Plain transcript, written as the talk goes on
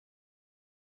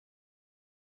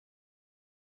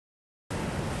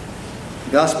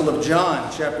Gospel of John,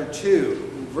 chapter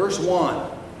 2, verse 1.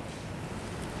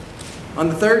 On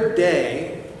the third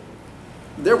day,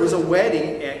 there was a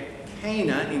wedding at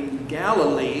Cana in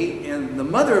Galilee, and the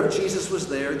mother of Jesus was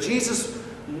there. Jesus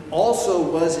also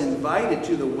was invited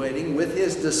to the wedding with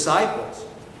his disciples.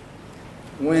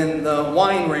 When the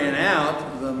wine ran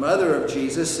out, the mother of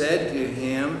Jesus said to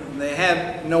him, "They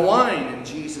have no wine." And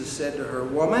Jesus said to her,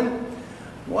 "Woman,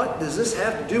 what does this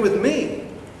have to do with me?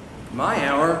 My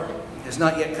hour has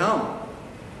not yet come."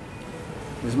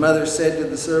 His mother said to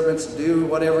the servants, "Do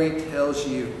whatever he tells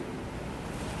you."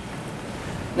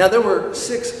 Now there were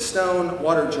 6 stone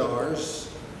water jars,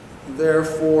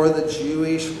 therefore the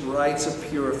Jewish rites of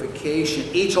purification,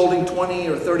 each holding 20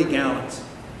 or 30 gallons.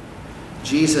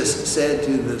 Jesus said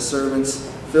to the servants,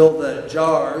 "Fill the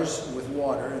jars with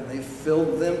water," and they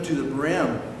filled them to the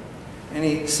brim. And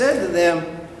he said to them,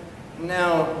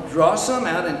 "Now draw some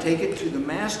out and take it to the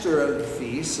master of the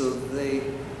feast." So they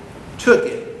took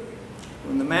it.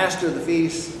 When the master of the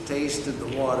feast tasted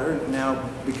the water, now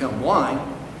become wine,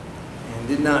 and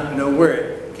did not know where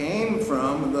it came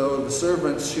from, though the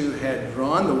servants who had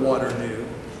drawn the water knew,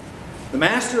 the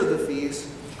master of the feast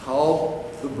called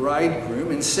the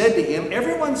bridegroom and said to him,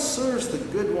 "Everyone serves the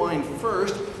good wine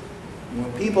first.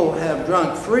 When people have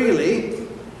drunk freely,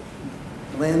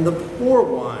 then the poor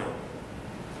wine.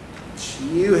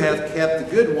 You have kept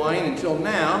the good wine until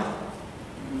now."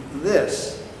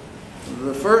 This,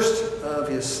 the first of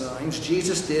his signs,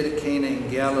 Jesus did at Cana in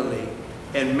Galilee,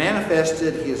 and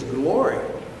manifested his glory,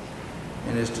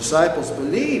 and his disciples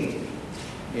believed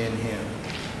in him.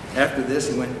 After this,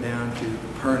 he went down to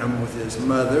Capernaum with his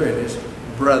mother and his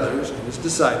brothers and his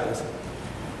disciples,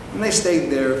 and they stayed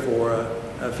there for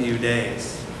a few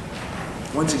days.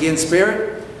 Once again,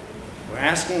 Spirit, we're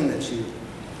asking that you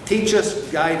teach us,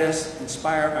 guide us,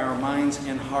 inspire our minds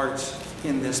and hearts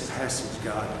in this passage,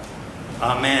 God.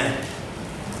 Amen.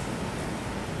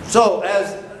 So,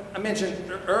 as I mentioned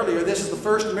earlier, this is the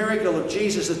first miracle of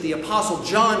Jesus that the Apostle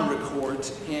John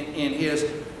records in his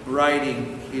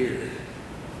writing here.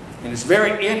 And it's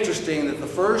very interesting that the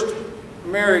first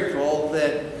miracle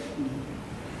that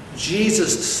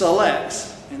Jesus selects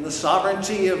in the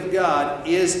sovereignty of God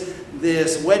is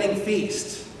this wedding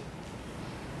feast.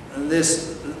 And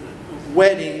this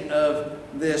wedding of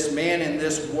this man and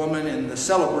this woman and the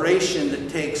celebration that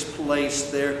takes place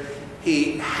there.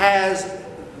 He has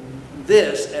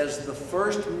this as the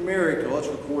first miracle that's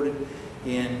recorded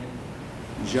in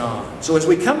John. So as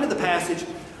we come to the passage,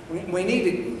 we need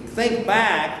to think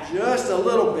back just a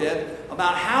little bit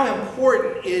about how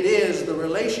important it is, the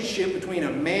relationship between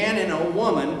a man and a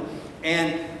woman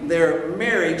and their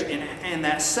marriage and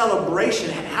that celebration,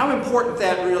 how important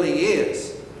that really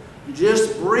is.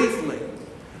 Just briefly,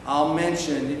 I'll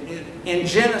mention in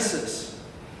Genesis,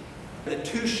 the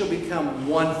two shall become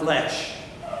one flesh.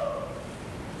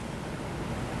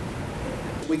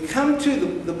 We come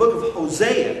to the book of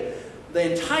Hosea.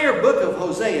 The entire book of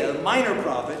Hosea, the minor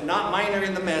prophet, not minor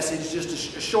in the message,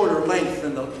 just a shorter length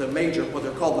than the major, what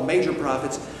they're called the major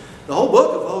prophets. The whole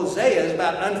book of Hosea is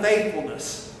about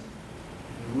unfaithfulness.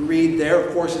 We read there,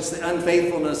 of course, it's the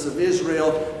unfaithfulness of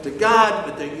Israel to God,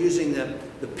 but they're using the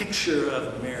picture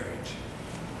of marriage.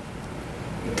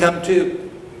 We come to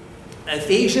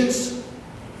Ephesians.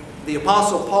 The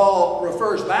Apostle Paul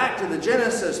refers back to the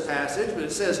Genesis passage, but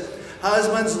it says,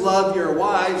 "Husbands, love your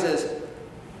wives as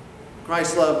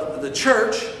Christ loved the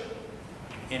church."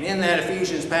 And in that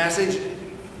Ephesians passage,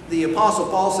 the Apostle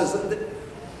Paul says that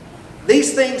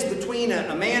these things between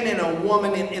a man and a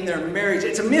woman in their marriage,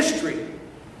 it's a mystery.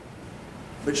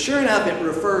 But sure enough, it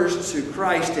refers to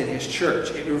Christ and his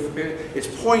church. It's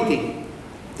pointing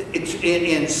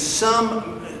in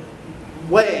some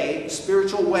way,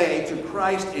 spiritual way, to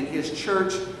Christ and his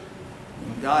church,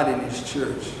 and God and his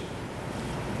church.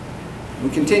 We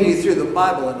continue through the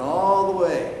Bible and all the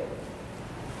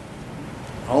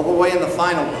way in the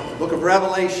final book, the book of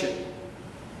Revelation,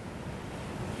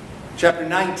 chapter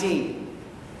 19.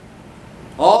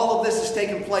 All of this has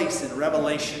taken place in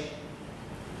Revelation.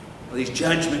 These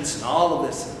judgments and all of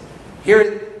this.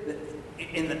 Here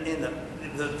in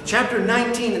the chapter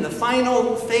 19, in the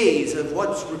final phase of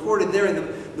what's recorded there in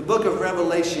the book of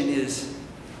Revelation, is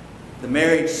the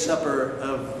marriage supper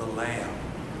of the Lamb.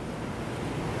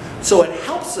 So it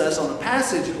helps us on a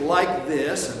passage like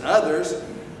this and others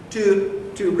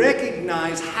to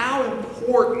recognize how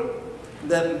important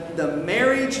the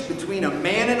marriage between a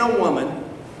man and a woman,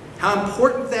 how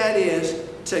important that is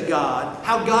to God,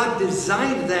 how God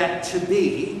designed that to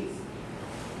be,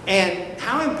 and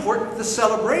how important the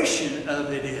celebration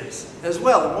of it is as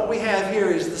well. And what we have here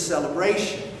is the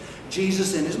celebration.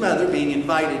 Jesus and his mother being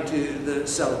invited to the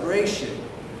celebration.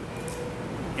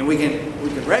 And we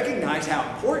can recognize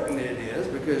how important it is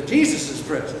because Jesus is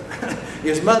present.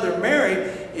 His mother Mary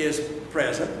is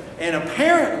present. And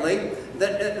apparently,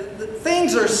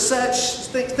 things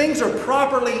are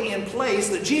properly in place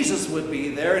that Jesus would be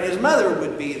there and his mother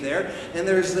would be there. And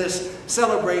there's this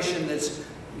celebration that's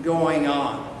going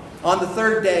on. On the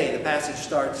third day, the passage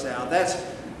starts out. That's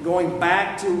going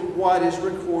back to what is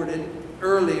recorded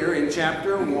earlier in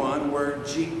chapter 1 where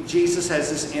Jesus has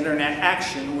this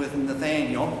interaction with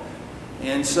Nathanael.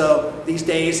 And so these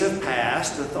days have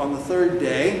passed. On the third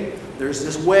day, there's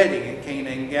this wedding at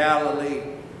Cana in Galilee.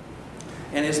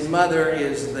 And his mother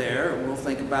is there. We'll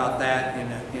think about that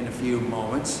in a few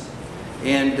moments.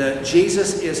 And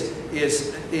Jesus is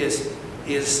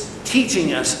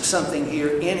teaching us something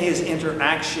here in his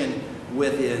interaction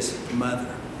with his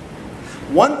mother.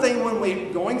 One thing when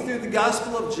we're going through the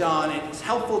Gospel of John, it's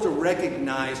helpful to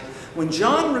recognize when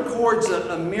John records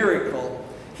a miracle,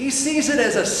 he sees it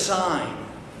as a sign.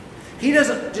 He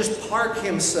doesn't just park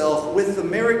himself with the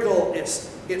miracle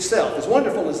itself, as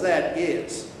wonderful as that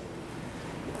is.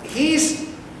 He's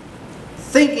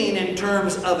thinking in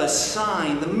terms of a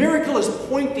sign. The miracle is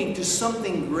pointing to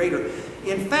something greater.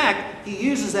 In fact, he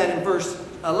uses that in verse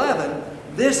 11.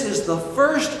 This is the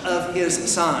first of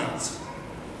his signs.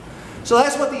 So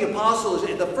that's what the apostle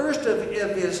is, the first of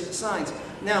his signs.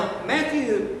 Now,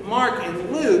 Matthew, Mark,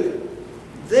 and Luke,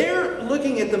 they're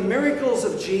looking at the miracles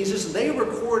of Jesus. They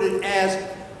record it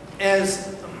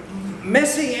as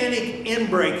messianic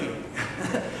inbreaking.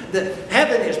 That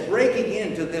heaven is breaking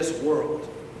into this world.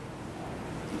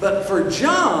 But for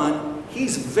John,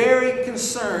 he's very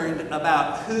concerned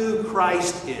about who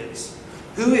Christ is.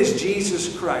 Who is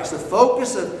Jesus Christ? The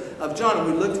focus of John, and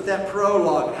we looked at that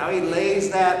prologue, how he lays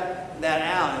that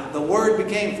out. The Word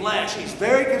became flesh. He's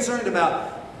very concerned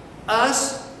about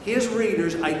us, his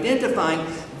readers, identifying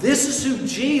this is who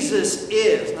Jesus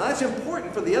is. Now that's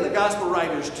important for the other gospel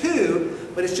writers too,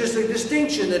 but it's just a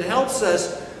distinction that helps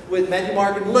us with Matthew,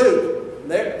 Mark, and Luke.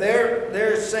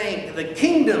 They're saying the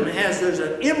kingdom there's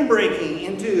an inbreaking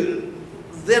into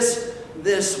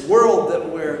this world that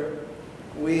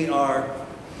we are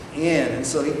in. And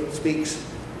so he speaks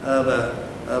of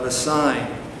a sign.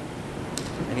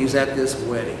 And he's at this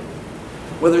wedding.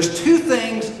 Well, there's two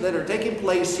things that are taking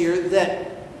place here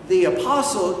that the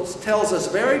apostle tells us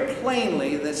very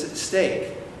plainly that's at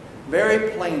stake.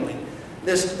 Very plainly.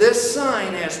 This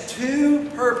sign has two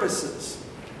purposes.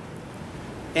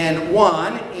 And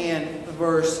one, in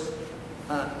verse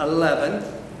 11,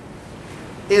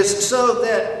 is so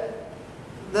that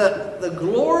the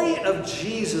glory of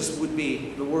Jesus would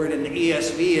be, the word in the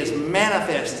ESV is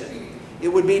manifested. It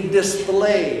would be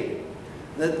displayed.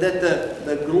 That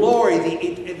the glory,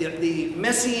 the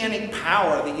messianic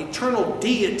power, the eternal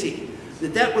deity,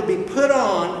 that would be put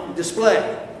on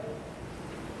display.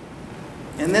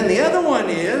 And then the other one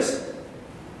is,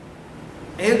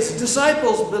 his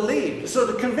disciples believed. So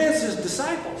to convince his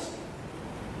disciples,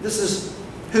 this is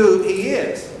who he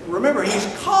is. Remember, he's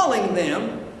calling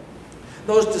them,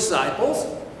 those disciples.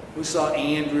 We saw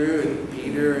Andrew and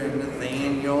Peter and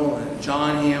Nathanael and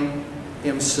John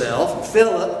himself,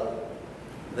 Philip.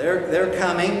 They're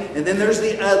coming. And then there's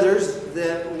the others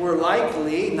that were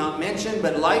likely, not mentioned,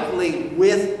 but likely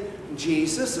with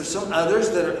Jesus. There's some others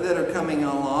that are coming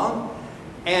along.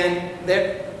 And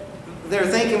they're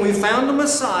thinking, we found a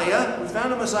Messiah. We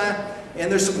found a Messiah.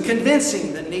 And there's some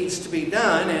convincing that needs to be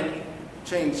done. And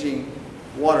changing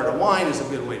water to wine is a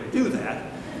good way to do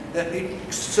that.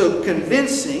 So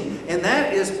convincing. And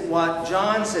that is what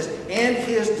John says. And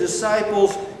his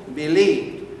disciples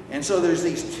believed. And so there's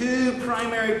these two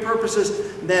primary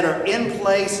purposes that are in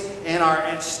place and are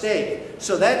at stake.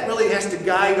 So that really has to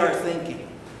guide our thinking.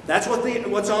 That's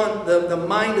what's on the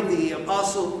mind of the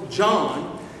Apostle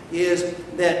John, is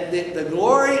that the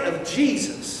glory of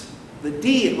Jesus, the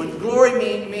deity, when glory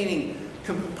meaning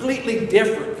completely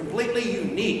different, completely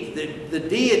unique, the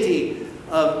deity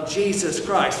of Jesus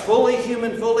Christ, fully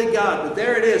human, fully God, but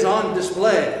there it is on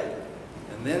display.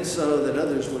 And then so that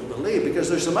others would believe. Because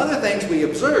there's some other things we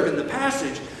observe in the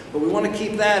passage, but we want to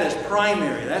keep that as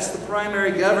primary. That's the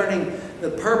primary governing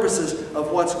the purposes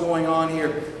of what's going on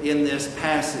here in this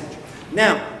passage.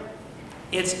 Now,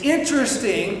 it's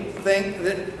interesting thing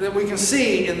that we can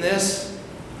see in this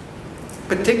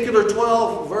particular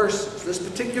 12 verses, this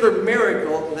particular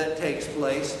miracle that takes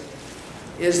place,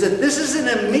 is that this is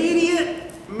an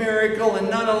immediate miracle and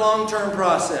not a long-term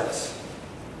process.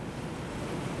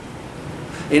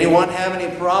 Anyone have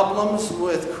any problems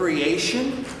with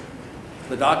creation?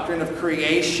 The doctrine of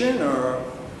creation? Or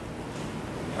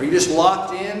are you just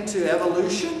locked into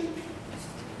evolution?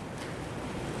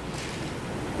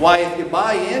 Why, if you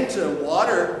buy into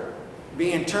water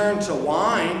being turned to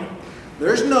wine,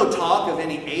 there's no talk of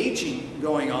any aging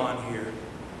going on here.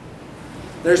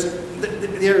 There's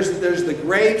the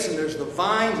grapes, and there's the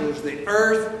vines, there's the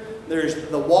earth, there's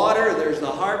the water, there's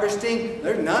the harvesting.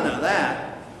 There's none of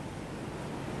that.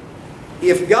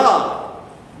 If God,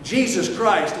 Jesus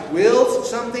Christ, wills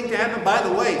something to happen, by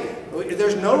the way,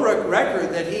 there's no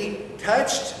record that He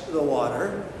touched the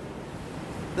water.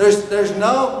 There's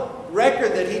no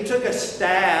record that He took a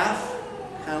staff,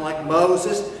 kind of like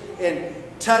Moses, and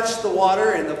touched the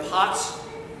water in the pots.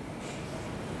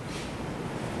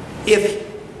 If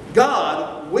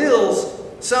God wills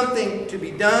something to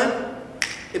be done,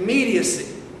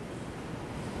 immediacy.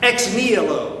 Ex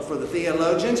nihilo for the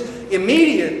theologians.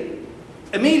 Immediate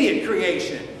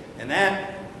creation. And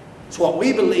that's what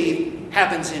we believe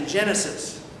happens in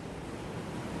Genesis.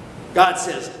 God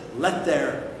says, let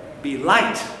there be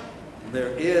light.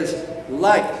 There is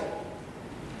light.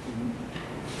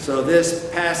 So this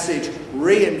passage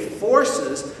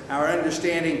reinforces our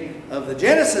understanding of the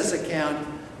Genesis account,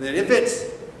 that if it's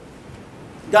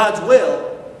God's will,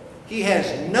 He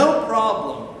has no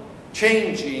problem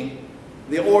changing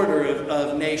the order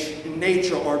of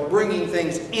nature, or bringing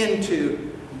things into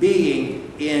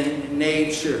being in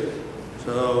nature.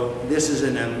 So this is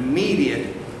an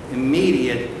immediate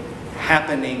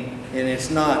happening, and it's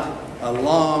not a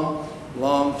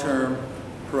long-term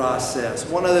process.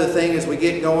 One other thing as we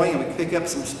get going, and we pick up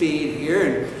some speed here,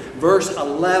 in verse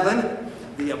 11,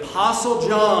 the Apostle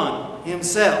John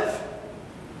himself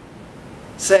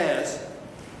says,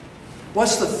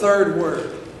 what's the third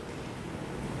word?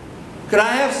 Could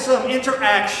I have some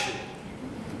interaction?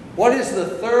 What is the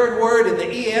third word in the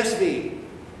ESV?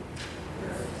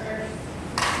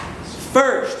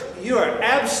 First. You are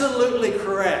absolutely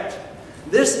correct.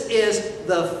 This is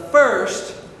the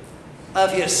first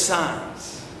of His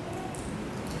signs.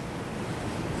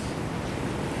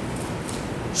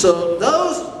 So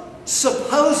those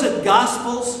supposed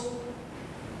gospels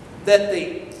that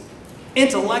the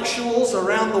intellectuals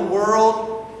around the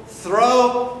world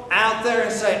throw out there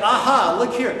and say, aha,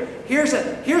 look here. Here's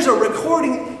a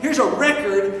recording, here's a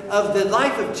record of the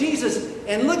life of Jesus.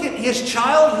 And look at His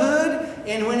childhood.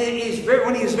 And when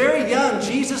he was very young,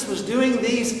 Jesus was doing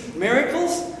these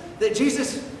miracles that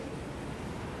Jesus,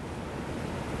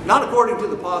 not according to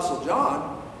the Apostle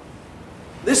John,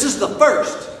 this is the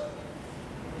first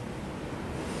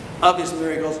of His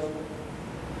miracles,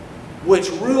 which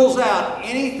rules out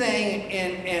anything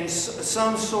in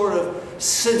some sort of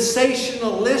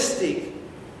sensationalistic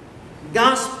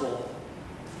gospel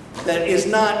that is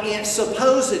not in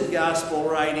supposed gospel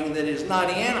writing that is not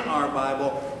in our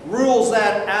Bible, rules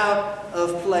that out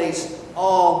of place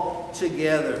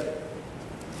altogether.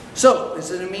 So it's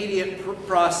an immediate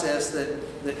process that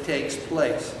takes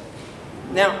place.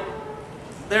 Now,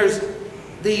 there's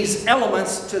these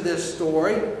elements to this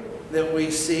story that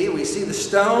we see. We see the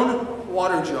stone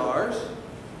water jars.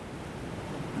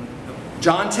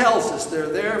 John tells us they're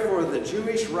there for the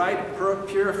Jewish rite of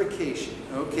purification.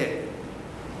 Okay.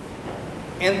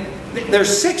 And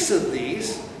there's 6 of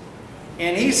these.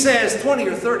 And he says 20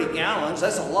 or 30 gallons.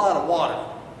 That's a lot of water.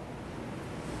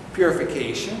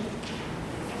 Purification.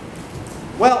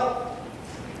 Well,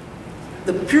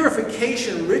 the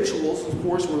purification rituals, of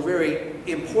course, were very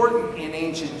important in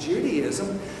ancient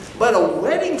Judaism. But a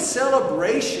wedding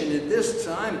celebration at this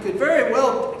time could very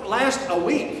well last a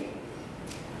week.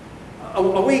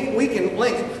 A week and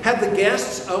length. Have the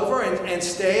guests over and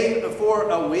stay for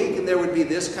a week, and there would be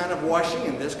this kind of washing,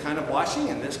 and this kind of washing,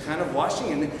 and this kind of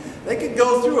washing, and they could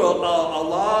go through a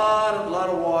lot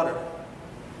of water.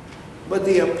 But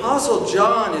the Apostle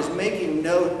John is making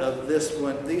note of this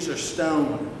one. These are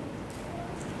stone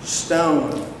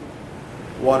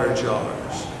water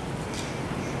jars,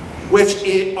 which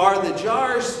are the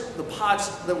jars, the pots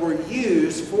that were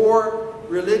used for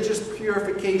religious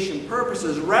purification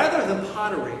purposes, rather than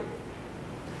pottery.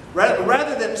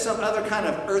 Rather than some other kind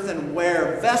of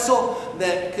earthenware vessel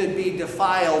that could be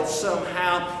defiled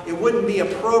somehow, it wouldn't be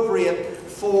appropriate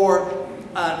for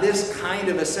this kind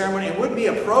of a ceremony. It wouldn't be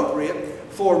appropriate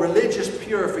for religious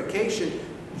purification.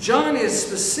 John is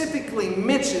specifically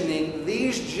mentioning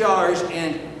these jars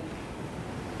and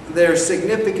their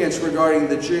significance regarding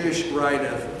the Jewish rite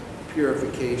of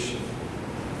purification.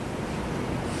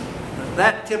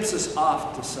 That tips us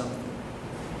off to something.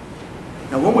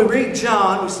 Now, when we read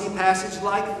John, we see a passage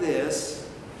like this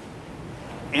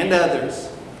and others.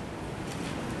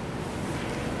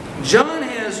 John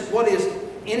has what is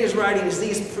in his writings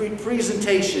these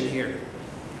presentation here.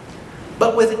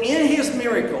 But within his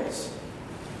miracles,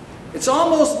 it's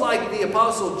almost like the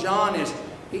Apostle John is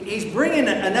He's bringing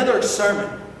another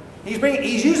sermon.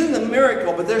 He's using the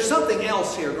miracle, but there's something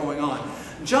else here going on.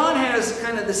 John has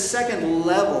kind of the second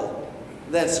level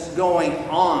that's going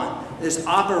on, is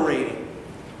operating.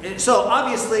 And so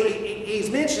obviously he's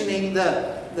mentioning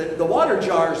the water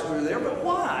jars were there, but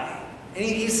why? And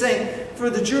he's saying, for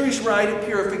the Jewish rite of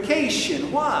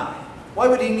purification. Why? Why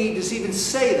would he need to even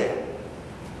say that?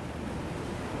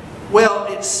 Well,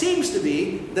 it seems to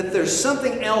be that there's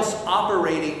something else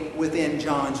operating within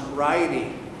John's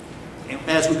writing. And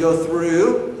as we go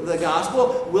through the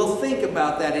gospel, we'll think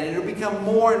about that, and it'll become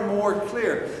more and more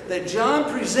clear that John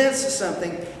presents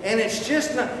something, and it's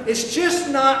just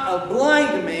not a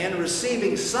blind man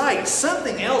receiving sight.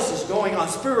 Something else is going on,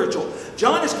 spiritual.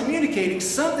 John is communicating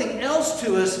something else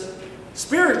to us,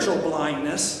 spiritual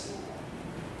blindness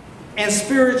and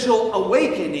spiritual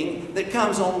awakening that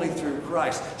comes only through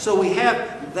Christ. So we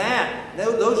have that.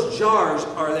 Those jars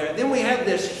are there. Then we have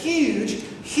this huge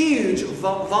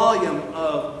volume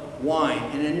of wine,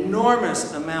 an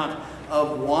enormous amount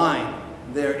of wine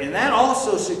there. And that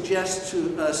also suggests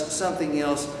to us something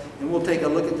else, and we'll take a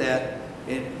look at that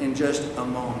in just a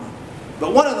moment.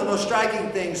 But one of the most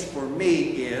striking things for me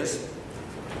is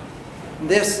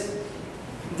this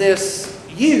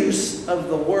use of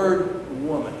the word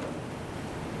woman.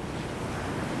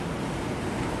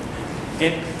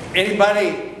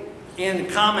 Anybody in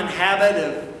common habit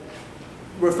of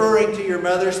referring to your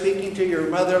mother, speaking to your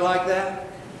mother like that?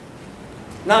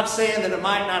 Not saying that it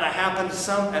might not have happened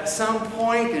at some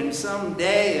point in some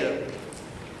day of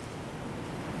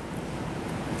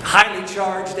highly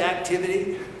charged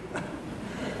activity.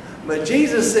 But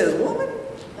Jesus says, woman,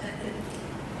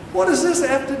 what does this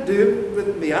have to do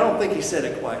with me? I don't think he said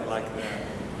it quite like that.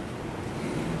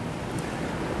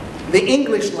 The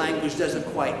English language doesn't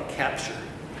quite capture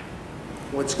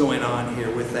what's going on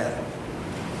here with that.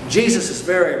 Jesus is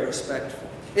very respectful.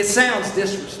 It sounds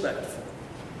disrespectful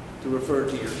to refer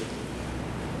to your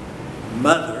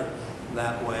mother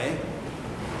that way.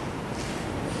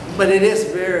 But it is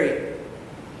very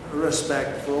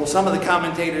respectful. Some of the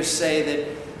commentators say that,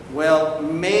 well,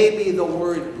 maybe the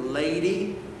word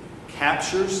lady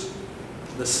captures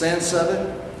the sense of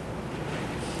it.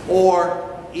 Or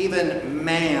even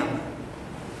ma'am.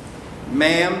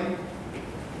 Ma'am,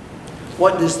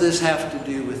 what does this have to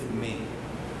do with me?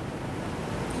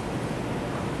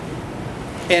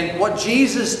 And what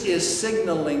Jesus is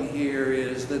signaling here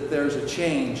is that there's a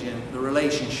change in the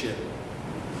relationship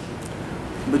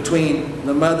between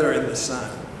the mother and the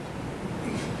son.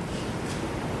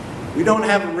 We don't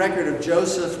have a record of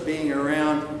Joseph being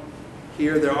around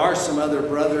here. There are some other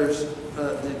brothers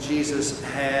that Jesus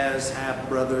has,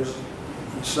 half-brothers,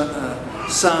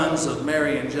 sons of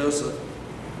Mary and Joseph.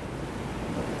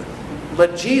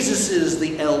 But Jesus is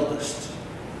the eldest.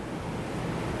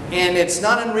 And it's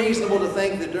not unreasonable to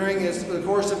think that during the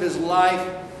course of his life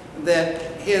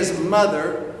that his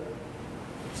mother,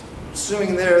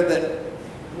 assuming there that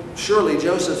surely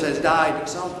Joseph has died at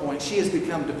some point, she has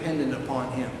become dependent upon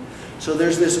him. So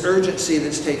there's this urgency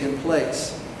that's taken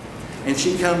place. And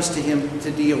she comes to him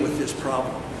to deal with this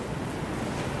problem.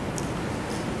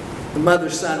 The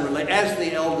mother-son relate as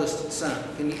the eldest son.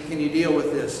 Can you deal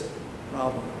with this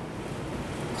problem?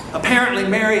 Apparently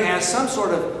Mary has some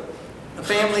sort of a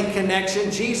family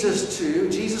connection. Jesus too.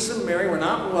 Jesus and Mary were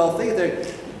not wealthy.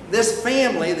 This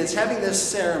family that's having this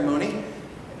ceremony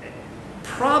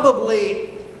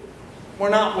probably were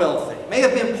not wealthy. May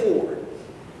have been poor.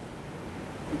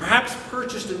 And perhaps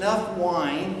purchased enough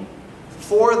wine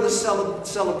for the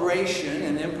celebration,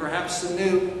 and then perhaps some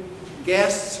new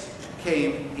guests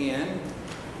came in,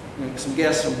 some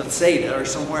guests from Bethsaida or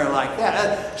somewhere like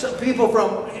that. Some people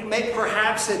from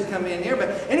perhaps had come in here, but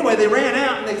anyway, they ran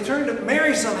out and they turned to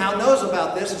Mary. Somehow knows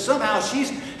about this, and somehow she's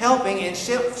helping, and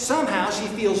somehow she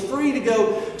feels free to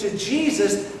go to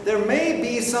Jesus. There may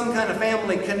be some kind of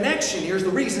family connection. Here's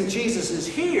the reason Jesus is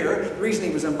here, the reason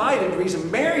he was invited, the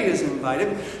reason Mary is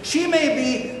invited. She may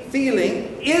be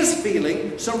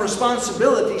feeling some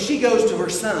responsibility. She goes to her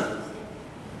son.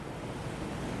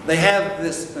 They have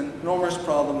this enormous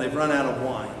problem. They've run out of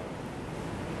wine.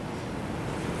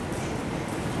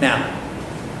 Now,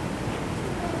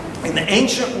 in the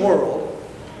ancient world,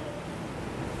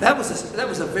 that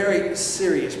was a very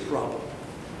serious problem.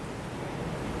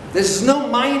 This is no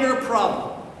minor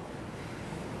problem.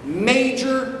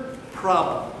 Major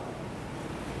problem.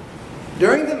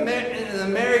 During the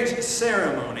marriage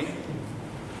ceremony,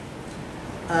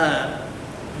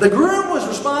 the groom was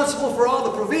responsible for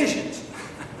all the provisions.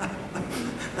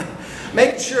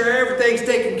 Making sure everything's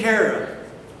taken care of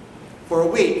for a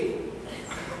week.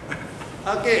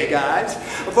 Okay, guys,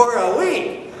 for a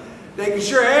week. making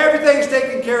sure everything's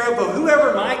taken care of, but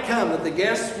whoever might come, that the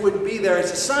guests would be there.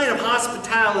 It's a sign of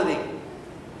hospitality.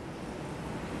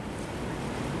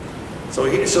 So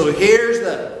here's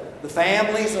the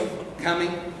families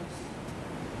coming.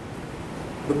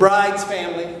 The bride's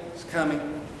family is coming.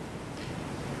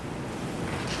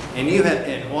 And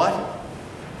and what?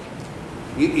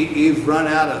 You've run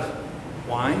out of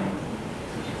wine.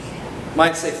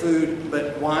 Might say food,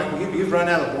 but wine. You've run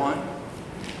out of wine.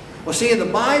 Well, see, in the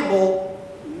Bible,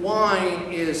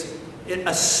 wine is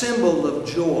a symbol of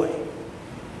joy.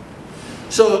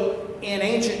 So in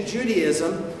ancient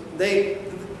Judaism, they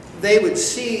would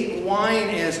see wine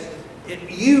as,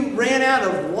 if you ran out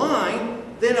of wine,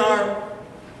 then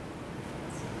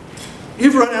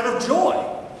you've run out of joy.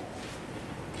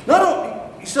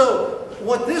 So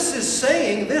what this is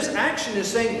saying, this action is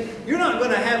saying, we're not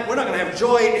going to have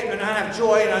joy, and not have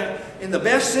joy in the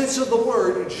best sense of the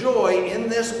word, joy in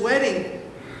this wedding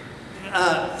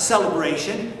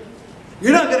celebration.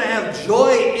 You're not going to have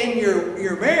joy in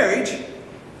your marriage.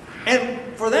 And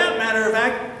for that matter of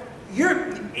fact,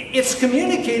 it's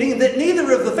communicating that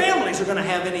neither of the families are going to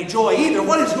have any joy either.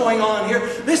 What is going on here?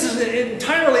 This is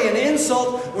entirely an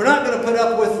insult. We're not going to put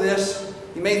up with this.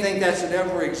 You may think that's an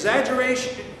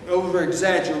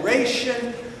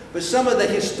over-exaggeration, but some of the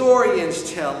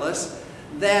historians tell us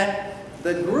that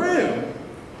the groom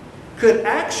could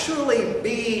actually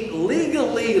be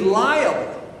legally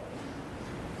liable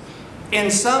in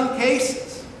some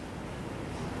cases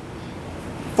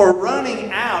for running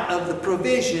out of the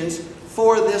provisions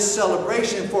for this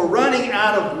celebration, for running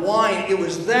out of wine. It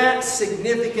was that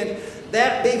significant,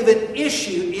 that big of an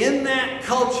issue in that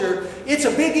culture. It's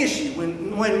a big issue.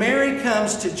 When Mary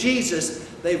comes to Jesus,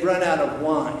 they've run out of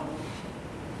wine.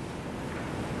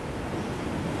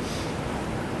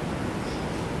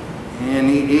 And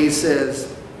he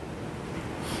says,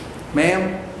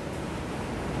 "Ma'am,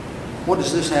 what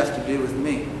does this have to do with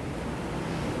me?"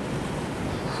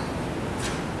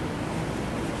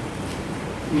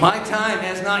 My time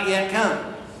has not yet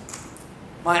come.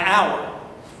 My hour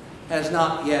has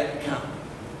not yet come.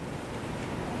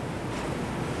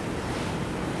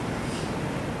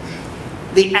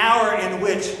 The hour in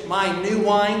which my new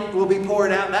wine will be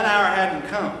poured out, that hour hadn't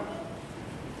come.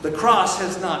 The cross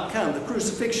has not come. The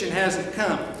crucifixion hasn't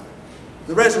come.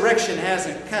 The resurrection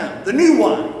hasn't come. The new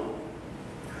wine,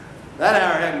 that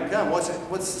hour hadn't come. What's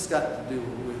this got to do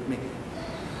with me?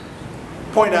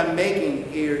 The point I'm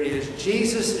making here is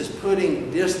Jesus is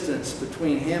putting distance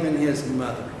between him and his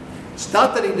mother. It's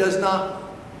not that he does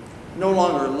no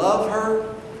longer love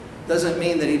her. Doesn't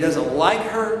mean that he doesn't like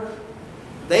her.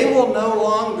 They will no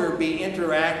longer be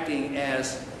interacting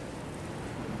as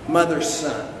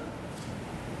mother-son.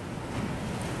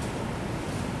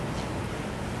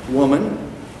 Woman,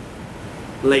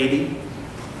 lady,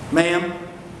 ma'am,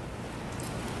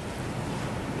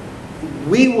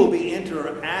 we will be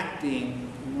interacting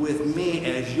with me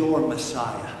as your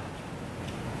Messiah.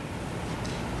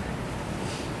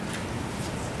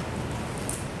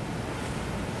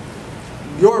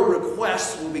 Your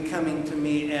requests will be coming to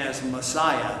me as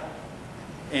Messiah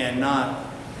and not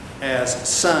as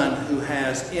son who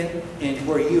has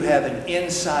where you have an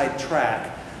inside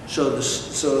track, so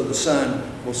the son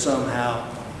will somehow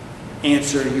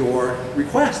answer your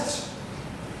requests.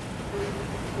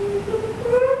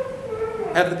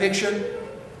 Have the picture?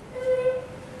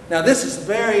 Now this is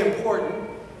very important.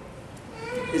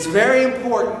 It's very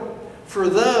important for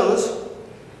those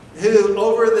who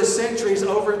over the centuries,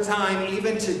 over time,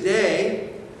 even today,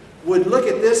 would look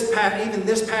at this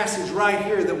passage right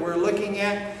here that we're looking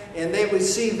at, and they would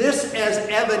see this as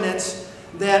evidence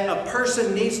that a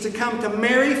person needs to come to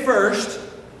Mary first,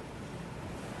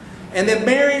 and that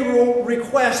Mary will make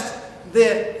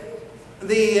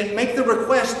the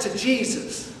request to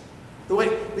Jesus. The way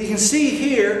you can see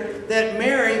here that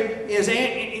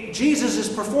Jesus is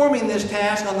performing this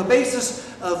task on the basis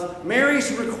of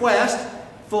Mary's request,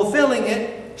 fulfilling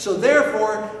it, so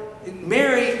therefore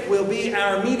Mary will be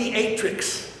our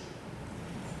mediatrix.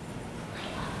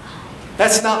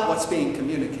 That's not what's being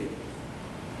communicated.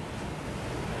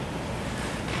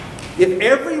 If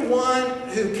everyone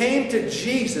who came to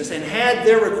Jesus and had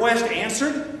their request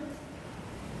answered,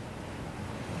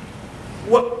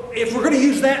 if we're going to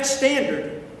use that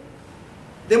standard,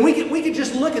 then we could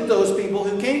just look at those people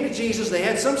who came to Jesus, they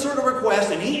had some sort of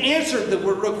request, and he answered the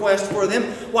request for them.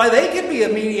 Why, they could be a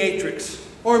mediatrix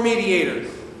or a mediator.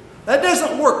 That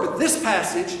doesn't work, but this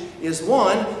passage is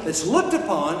one that's looked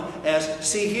upon as,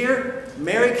 see here,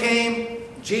 Mary came,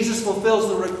 Jesus fulfills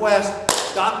the request,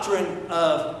 doctrine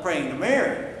of praying to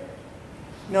Mary.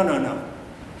 No.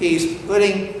 He's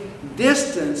putting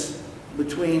distance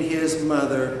between his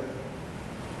mother,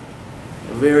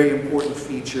 a very important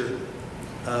feature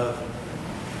of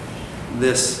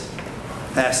this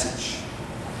passage.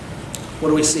 What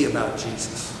do we see about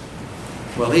Jesus?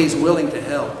 Well, he's willing to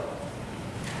help.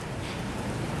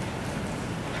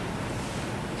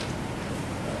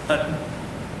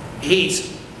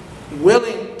 He's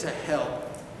willing to help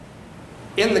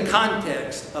in the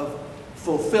context of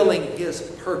fulfilling his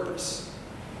purpose.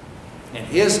 And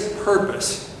his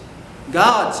purpose,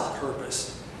 God's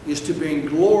purpose, is to bring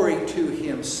glory to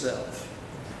himself.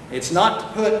 It's not to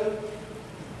put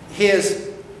his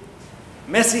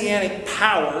messianic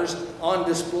powers on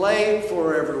display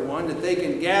for everyone that they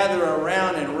can gather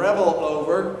around and revel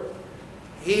over.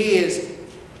 He is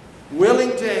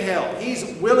willing to help. He's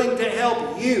willing to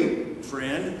help you,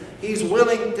 friend. He's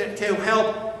willing to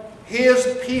help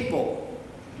his people.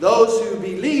 Those who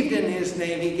believed in his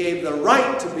name, he gave the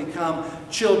right to become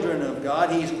children of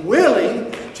God. He's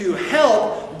willing to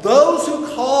help those who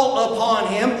call upon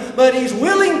him, but he's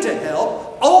willing to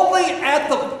help only at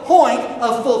the point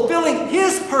of fulfilling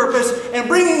his purpose and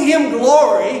bringing him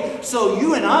glory, so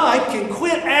you and I can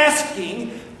quit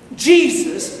asking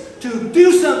Jesus to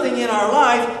do something in our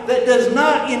life that does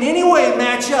not in any way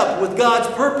match up with God's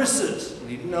purposes.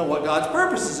 We need to know what God's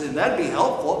purposes is. That'd be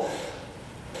helpful.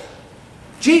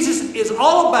 Jesus is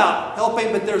all about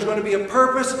helping, but there's going to be a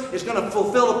purpose. It's going to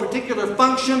fulfill a particular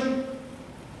function.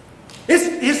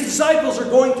 His disciples are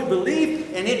going to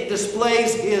believe, and it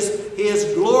displays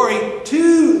his glory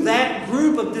to that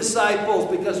group of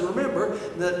disciples. Because remember,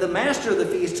 the master of the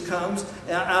feast comes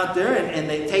out there, and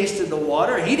they tasted the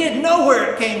water. He didn't know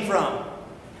where it came from.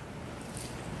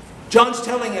 John's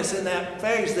telling us in that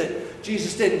phase that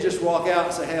Jesus didn't just walk out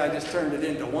and say, hey, I just turned it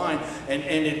into wine.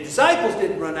 And the disciples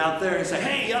didn't run out there and say,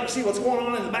 hey, you ought to see what's going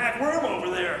on in the back room over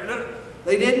there.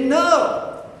 They didn't know.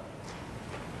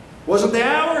 Wasn't the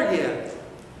hour yet.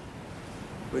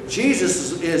 But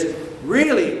Jesus is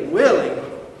really willing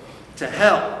to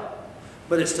help.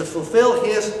 But it's to fulfill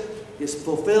his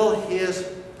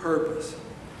purpose.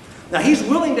 Now, he's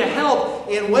willing to help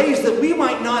in ways that we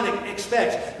might not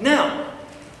expect. Now,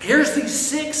 here's these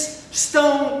 6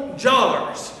 stone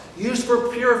jars used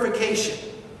for purification.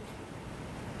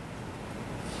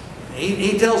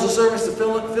 He tells the servants to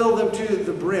fill them to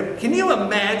the brim. Can you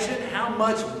imagine how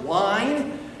much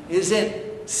wine is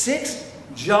in 6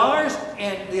 jars?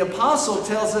 And the apostle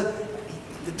tells us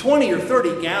the 20 or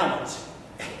 30 gallons.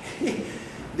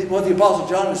 What the apostle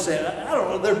John is saying, I don't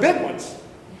know, they're big ones.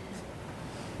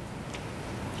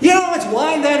 You know how much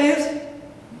wine that is?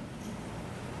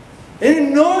 An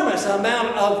enormous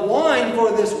amount of wine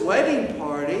for this wedding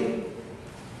party.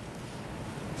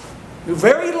 Who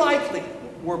very likely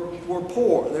were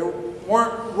poor. They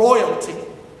weren't royalty.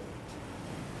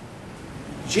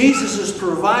 Jesus is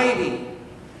providing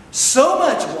so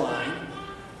much wine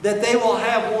that they will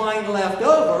have wine left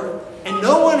over, and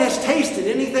no one has tasted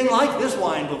anything like this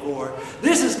wine before.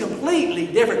 This is completely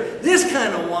different. This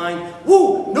kind of wine,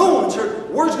 woo, no one's heard.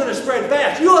 Word's going to spread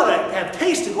fast. You ought to have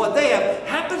tasted what they have.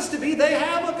 Happens to be they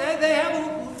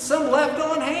have some left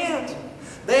on hand.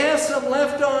 They have some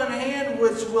left on hand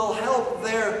which will help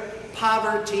their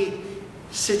poverty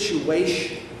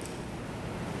situation.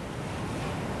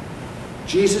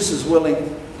 Jesus is willing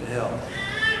to help.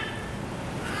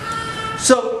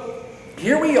 So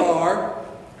here we are.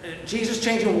 Jesus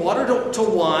changing water to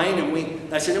wine, and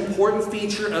that's an important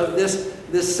feature of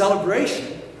this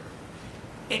celebration.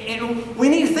 And we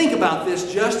need to think about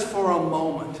this just for a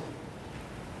moment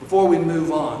before we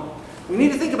move on. We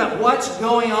need to think about what's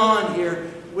going on here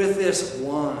with this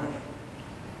wine.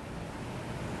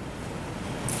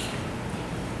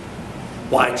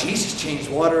 Why Jesus changed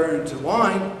water into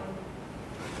wine?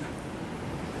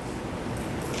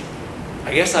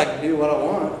 I guess I can do what I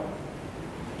want.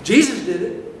 Jesus did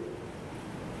it.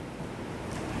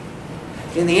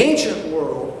 In the ancient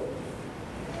world,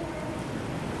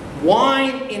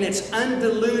 wine in its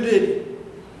undiluted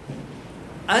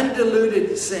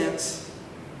sense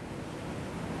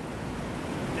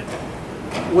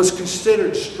was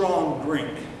considered strong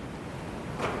drink.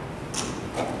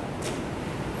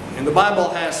 And the Bible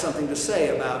has something to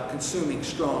say about consuming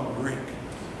strong drink.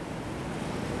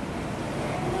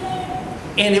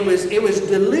 And it was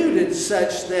diluted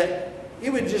such that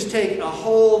it would just take a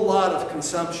whole lot of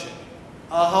consumption.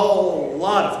 A whole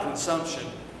lot of consumption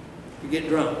to get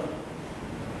drunk.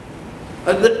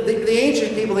 The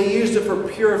ancient people, they used it for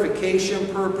purification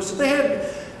purposes.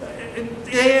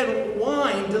 They had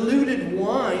wine, diluted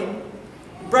wine,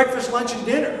 breakfast, lunch, and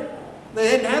dinner.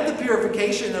 They didn't have the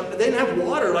purification. They didn't have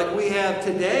water like we have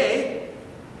today.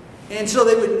 And so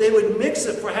they would mix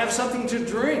it for have something to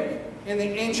drink in the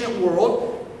ancient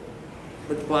world.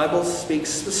 But the Bible speaks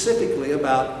specifically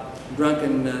about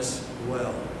drunkenness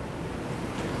well.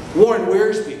 Warren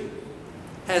Wiersbe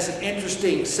has an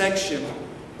interesting section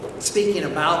speaking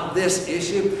about this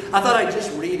issue. I thought I'd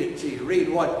just read it to you. Read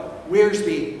what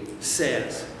Wiersbe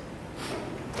says.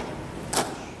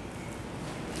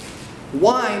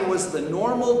 Wine was the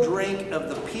normal drink of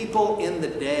the people in the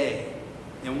day.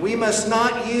 And we must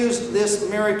not use this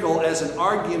miracle as an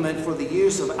argument for the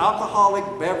use of alcoholic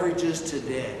beverages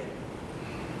today.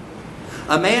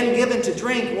 A man given to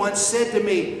drink once said to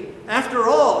me, "After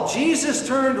all, Jesus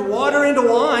turned water into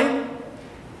wine."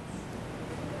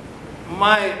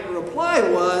 My reply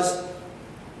was,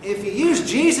 if you use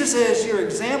Jesus as your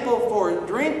example for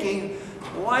drinking,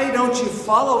 why don't you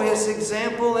follow his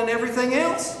example in everything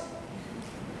else?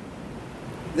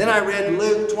 Then I read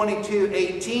Luke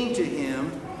 22:18 to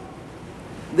him.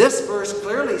 This verse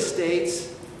clearly states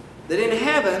that in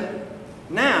heaven,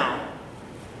 now,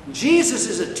 Jesus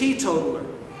is a teetotaler.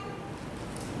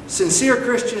 Sincere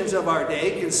Christians of our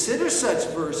day consider such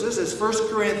verses as 1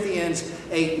 Corinthians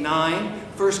 8:9,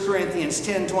 1 Corinthians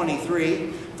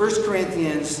 10:23, 1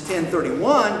 Corinthians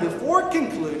 10:31 before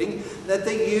concluding that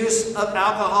the use of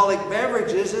alcoholic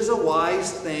beverages is a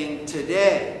wise thing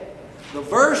today. The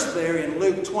verse there in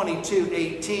Luke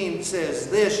 22:18 says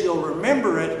this, you'll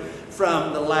remember it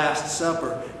from the Last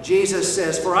Supper. Jesus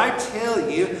says, "For I tell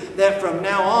you that from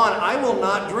now on I will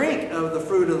not drink of the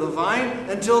fruit of the vine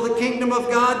until the kingdom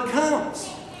of God comes."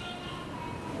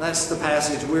 That's the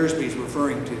passage Wiersbe's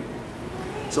referring to.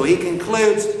 So he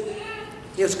concludes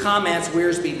his comments,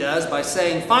 Wiersbe does, by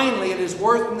saying, finally, it is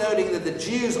worth noting that the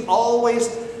Jews always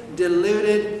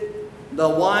diluted the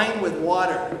wine with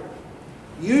water,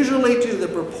 usually to the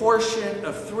proportion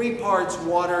of 3 parts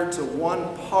water to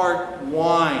 1 part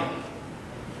wine.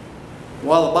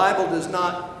 While the Bible does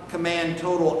not command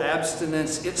total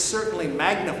abstinence, it certainly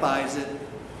magnifies it,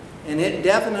 and it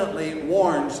definitely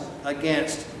warns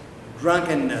against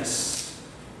drunkenness.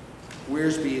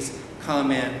 Wiersbe's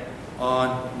comment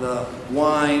on the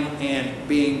wine and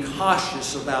being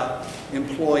cautious about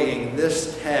employing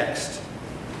this text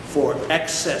for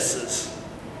excesses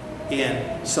in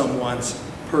someone's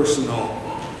personal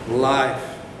life.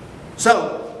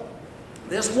 So,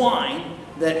 this wine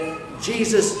that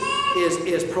Jesus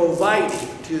is providing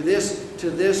to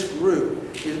this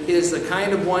group is the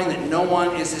kind of wine that no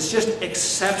one is. It's just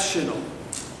exceptional.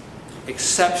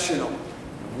 Exceptional.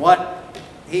 What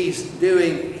he's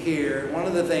doing here, one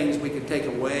of the things we could take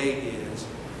away is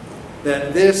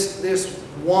that this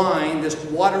wine, this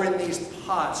water in these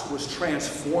pots was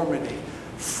transformative.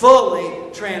 Fully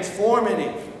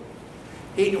transformative.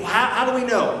 How do we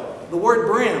know? The word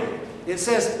brim. It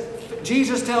says,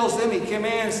 Jesus tells them, he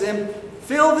commands them,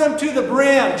 fill them to the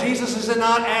brim. Jesus is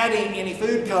not adding any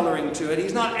food coloring to it.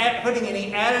 He's not putting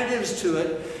any additives to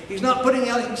it. He's not putting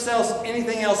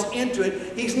anything else into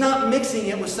it. He's not mixing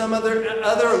it with some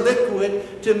other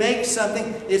liquid to make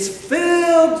something. It's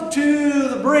filled to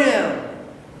the brim.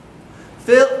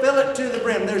 Fill it to the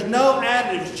brim. There's no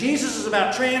additives. Jesus is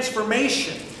about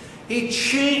transformation.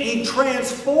 He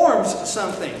transforms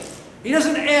something. He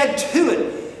doesn't add to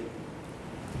it.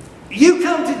 You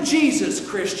come to Jesus,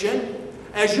 Christian,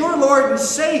 as your Lord and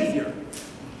Savior.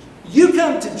 You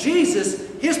come to Jesus.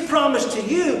 His promise to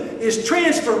you is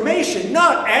transformation,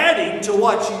 not adding to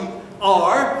what you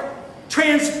are,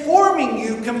 transforming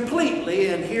you completely.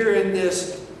 And here in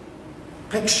this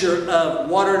picture of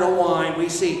water to wine, we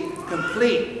see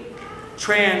complete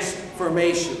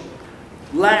transformation,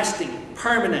 lasting,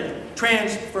 permanent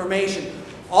transformation.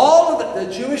 All of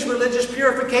the Jewish religious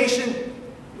purification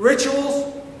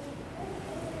rituals,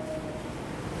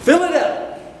 fill it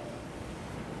up.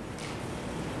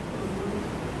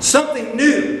 Something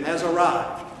new has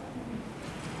arrived.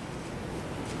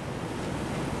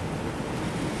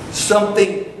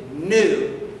 Something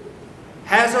new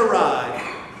has arrived.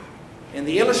 And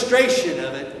the illustration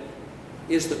of it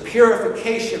is the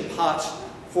purification pots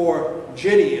for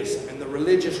Judaism and the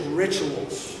religious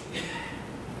rituals.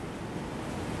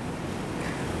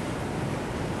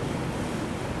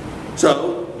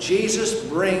 So, Jesus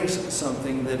brings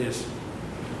something that is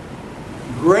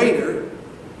greater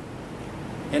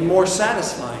and more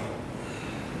satisfying.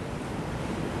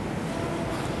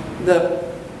 The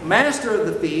master of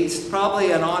the feast,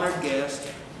 probably an honored guest,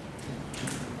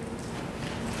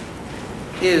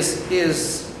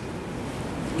 is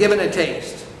given a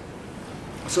taste.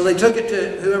 So they took it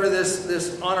to whoever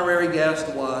this honorary guest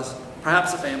was,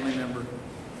 perhaps a family member.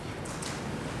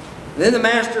 Then the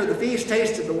master of the feast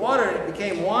tasted the water and it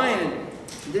became wine. And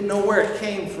didn't know where it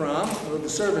came from. Well, the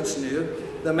servants knew.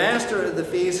 The master of the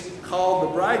feast called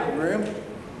the bridegroom.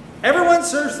 Everyone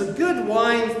serves the good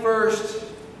wine first.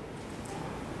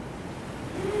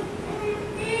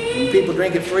 And people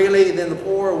drink it freely, then the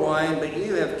poor wine, but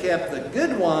you have kept the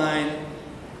good wine.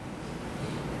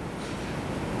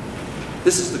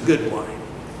 This is the good wine.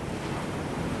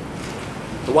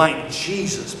 The wine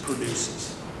Jesus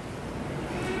produces.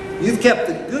 You've kept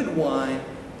the good wine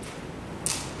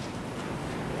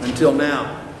until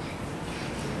now.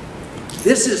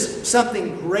 This is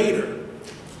something greater.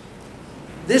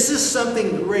 This is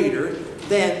something greater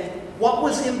than what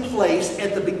was in place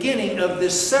at the beginning of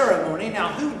this ceremony.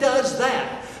 Now, who does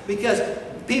that? Because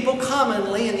people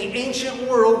commonly in the ancient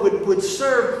world would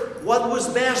serve what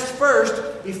was best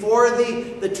first before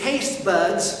the taste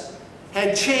buds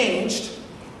had changed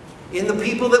in the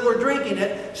people that were drinking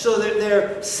it, so that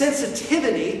their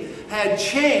sensitivity had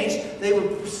changed. They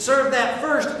would serve that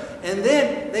first, and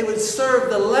then they would serve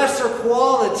the lesser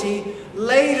quality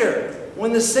later,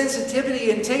 when the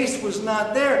sensitivity and taste was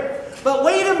not there. But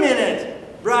wait a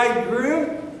minute,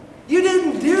 bridegroom, you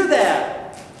didn't do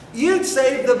that. You'd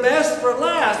saved the best for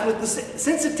last. With the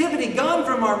sensitivity gone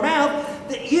from our mouth,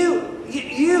 that you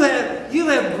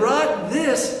have brought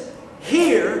this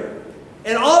here,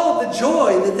 and all of the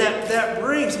joy that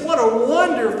brings. What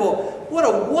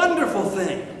a wonderful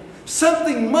thing.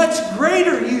 Something much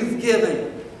greater you've given.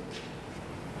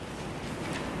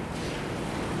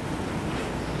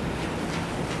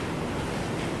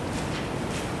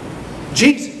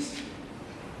 Jesus.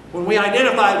 When we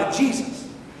identify with Jesus,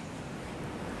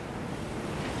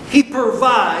 He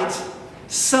provides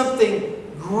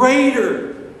something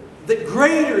greater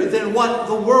than what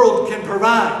the world can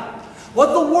provide.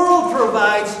 What the world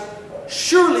provides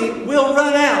surely will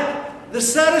run out. The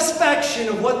satisfaction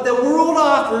of what the world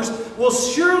offers will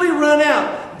surely run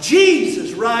out.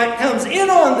 Jesus, right, comes in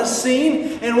on the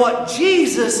scene, and what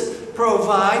Jesus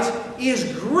provides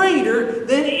is greater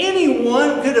than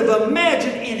anyone could have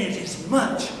imagined, and it is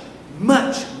much,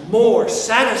 much more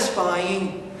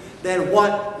satisfying than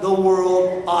what the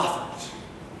world offers.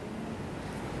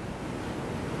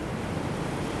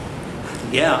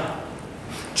 Yeah.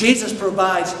 Jesus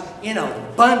provides in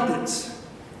abundance.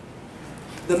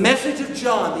 The message of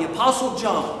John, the Apostle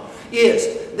John,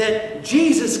 is that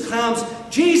Jesus comes,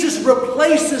 Jesus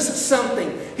replaces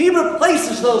something. He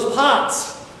replaces those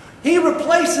pots. He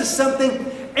replaces something,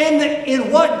 and in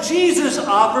what Jesus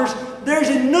offers, there's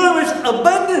enormous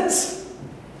abundance.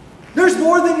 There's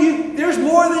more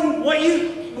than what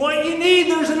you need.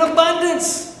 There's an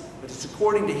abundance. But it's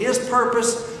according to His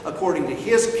purpose, according to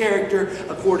His character,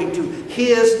 according to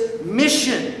His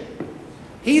mission.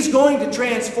 He's going to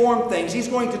transform things. He's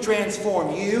going to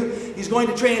transform you. He's going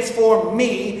to transform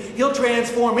me. He'll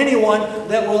transform anyone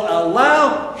that will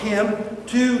allow Him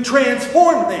to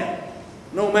transform them.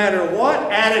 No matter what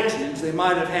attitudes they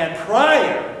might have had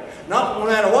prior, no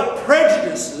matter what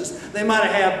prejudices they might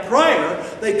have had prior,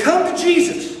 they come to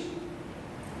Jesus.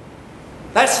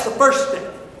 That's the first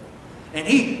step. And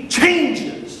He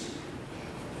changes,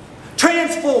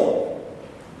 transforms.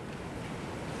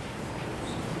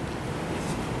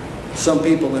 Some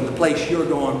people in the place you're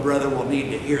going, brother, will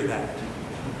need to hear that.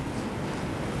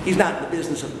 He's not in the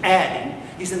business of adding.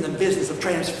 He's in the business of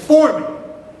transforming.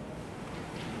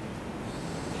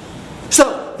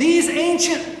 So, these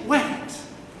ancient weddings,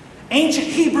 ancient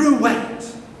Hebrew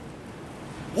weddings,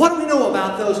 what do we know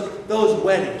about those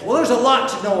weddings? Well, there's a lot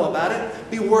to know about it.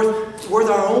 It'd be worth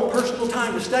our own personal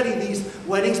time to study these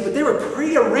weddings, but they were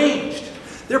prearranged.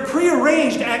 They're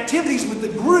prearranged activities with the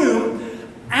groom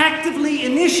actively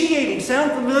initiating.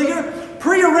 Sound familiar?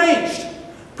 Prearranged.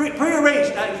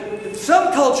 Prearranged.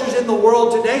 Some cultures in the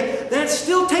world today, that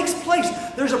still takes place.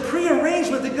 There's a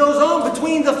prearrangement that goes on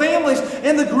between the families,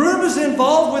 and the groom is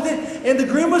involved with it, and the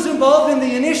groom was involved in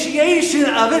the initiation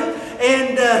of it,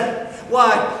 and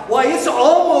why, it's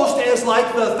almost as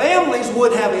like the families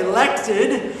would have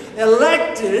elected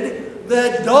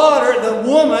the daughter, the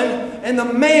woman, and the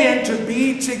man to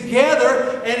be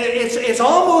together. And it's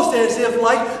almost as if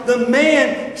like the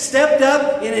man stepped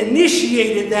up and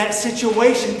initiated that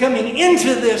situation, coming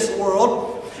into this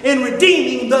world and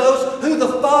redeeming those who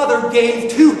the Father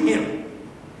gave to him,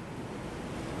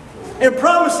 and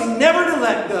promising never to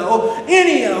let go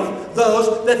any of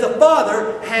those that the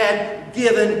Father had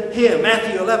given him.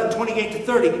 Matthew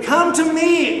 11:28-30. Come to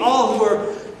me, all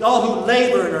who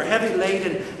labor and are heavy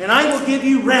laden, and I will give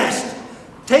you rest.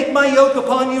 Take my yoke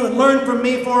upon you and learn from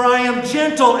me, for I am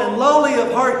gentle and lowly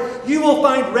of heart. You will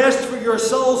find rest for your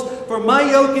souls, for my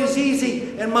yoke is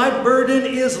easy and my burden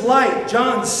is light.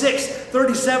 John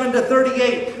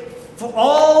 6:37-38. For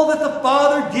all that the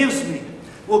Father gives me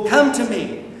will come to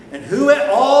me, and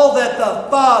all that the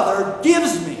Father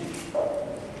gives me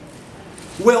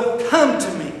will come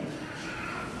to me.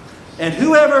 And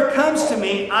whoever comes to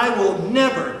me, I will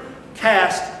never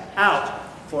cast out.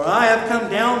 For I have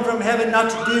come down from heaven not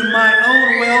to do my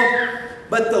own will,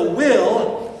 but the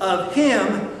will of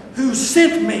Him who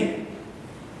sent me.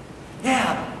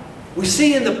 Yeah, we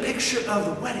see in the picture of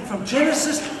the wedding, from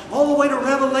Genesis all the way to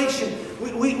Revelation,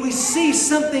 we see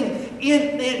something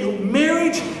in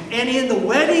marriage and in the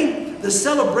wedding, the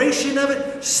celebration of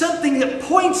it, something that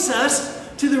points us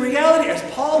to the reality, as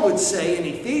Paul would say in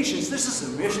Ephesians. This is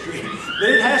a mystery, but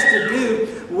it has to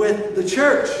do with the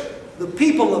church, the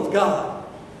people of God.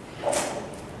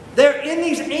 There, in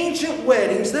these ancient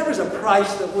weddings, there was a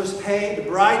price that was paid, the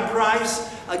bride price.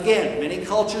 Again, many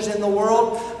cultures in the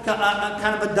world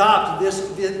kind of adopt this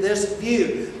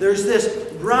view. There's this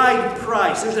bride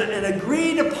price. There's an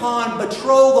agreed upon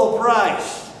betrothal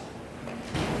price.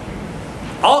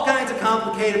 All kinds of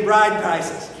complicated bride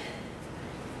prices.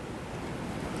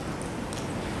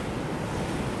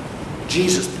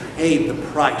 Jesus paid the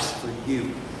price for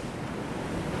you.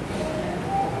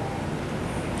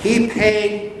 He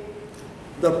paid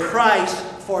the price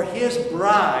for His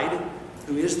bride,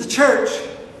 who is the church.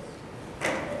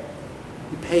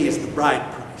 He pays the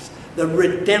bride price, the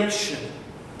redemption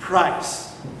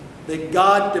price that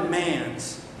God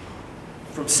demands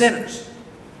from sinners.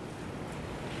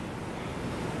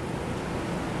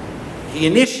 He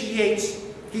initiates,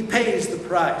 He pays the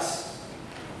price.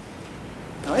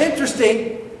 Now,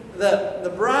 interesting,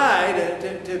 the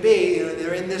bride to be,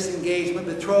 they're in this engagement,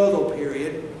 betrothal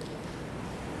period.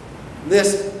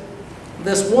 This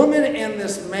woman and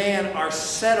this man are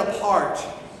set apart.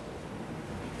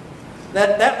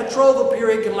 That betrothal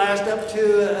period can last up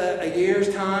to a year's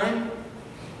time,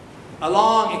 a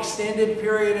long extended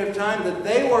period of time. That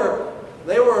they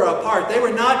were apart. They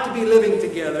were not to be living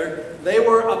together. They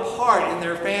were apart in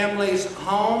their family's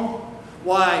home.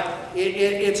 Why?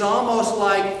 It's almost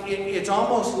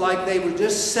like they were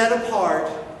just set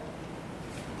apart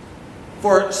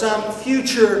for some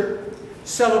future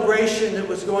celebration that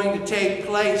was going to take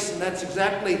place, and that's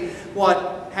exactly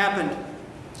what happened.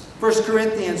 1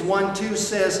 Corinthians 1:2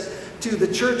 says, "To the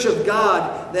church of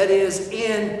God that is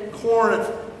in Corinth,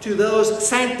 to those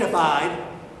sanctified,"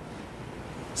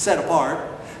 set apart,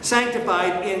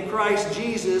 "sanctified in Christ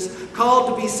Jesus, called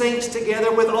to be saints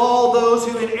together with all those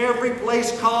who in every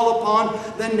place call upon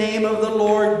the name of the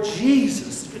Lord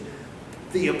Jesus."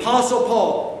 The Apostle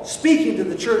Paul, speaking to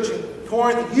the church in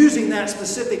Corinth, using that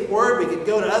specific word. We could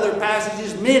go to other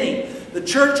passages, many. The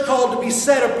church called to be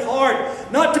set apart,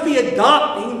 not to be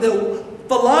adopting the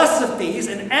philosophies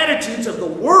and attitudes of the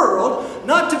world,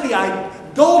 not to be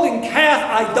golden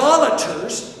calf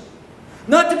idolaters,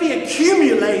 not to be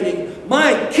accumulating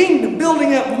my kingdom,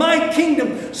 building up my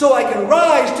kingdom so I can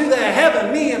rise to the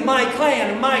heaven, me and my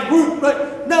clan and my group.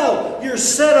 But no, you're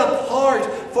set apart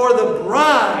for the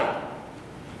bride,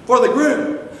 for the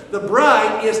groom. The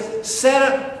bride is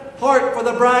set apart for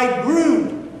the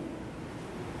bridegroom.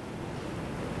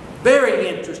 Very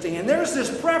interesting. And there's this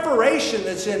preparation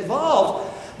that's involved,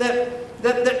 that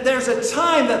there's a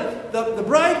time that the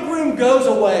bridegroom goes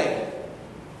away.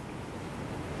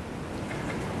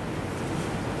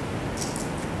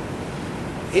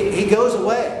 He goes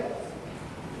away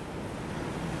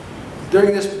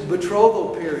during this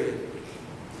betrothal period.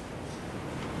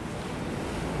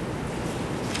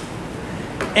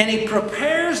 And he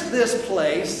prepares this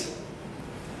place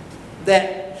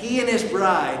that he and his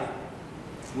bride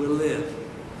will live.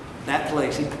 That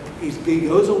place. He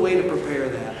goes away to prepare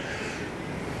that.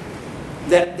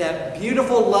 That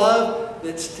beautiful love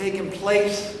that's taken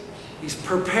place. He's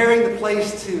preparing the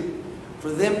place for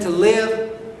them to live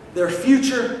their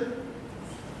future.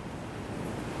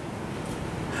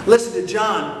 Listen to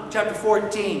John chapter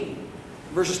 14,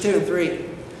 verses 2 and 3.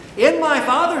 "In my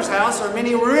Father's house are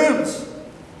many rooms.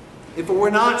 If it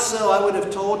were not so, I would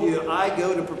have told you, I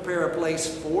go to prepare a place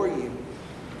for you.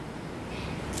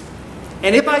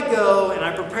 And if I go and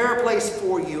I prepare a place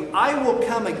for you, I will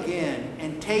come again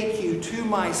and take you to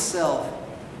myself,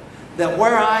 that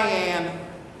where I am,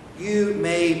 you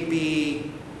may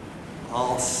be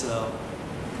also."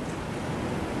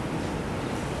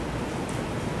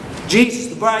 Jesus,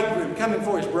 the bridegroom, coming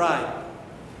for His bride.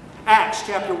 Acts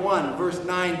chapter 1, verse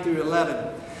 9 through 11.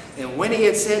 "And when He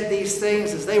had said these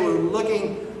things, as they were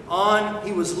looking on,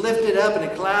 He was lifted up, and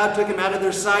a cloud took Him out of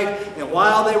their sight. And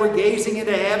while they were gazing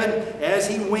into heaven, as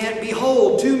He went,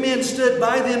 behold, two men stood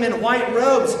by them in white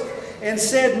robes, and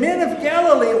said, 'Men of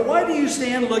Galilee, why do you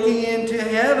stand looking into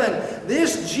heaven?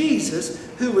 This Jesus,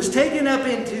 who was taken up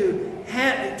into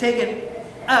taken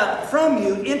up from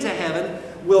you into heaven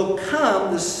will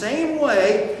come the same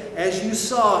way as you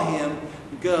saw him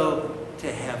go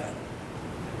to heaven.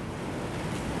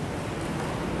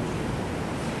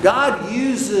 God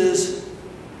uses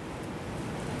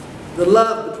the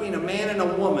love between a man and a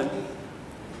woman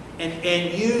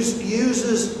and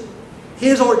uses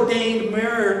his ordained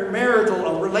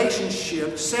marital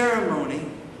relationship ceremony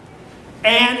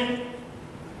and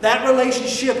that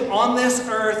relationship on this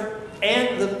earth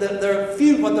and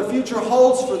what the future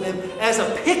holds for them as a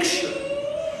picture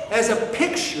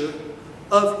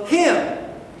of him,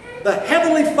 the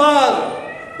Heavenly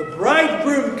Father, the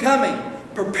bridegroom coming,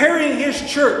 preparing his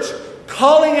church,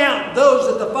 calling out those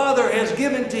that the Father has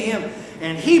given to him.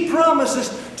 And he promises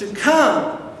to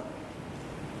come.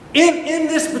 In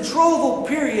this betrothal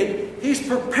period, he's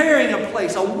preparing a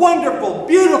place, a wonderful,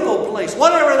 beautiful place,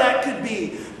 whatever that could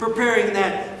be, preparing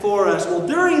that for us. Well,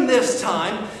 during this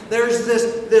time, there's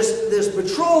this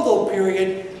betrothal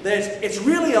period it's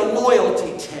really a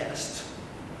loyalty test.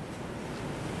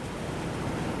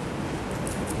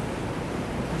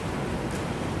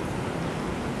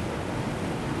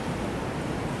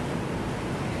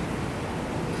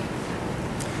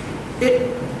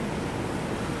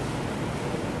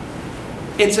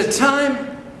 It's a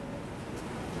time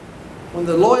when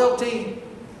the loyalty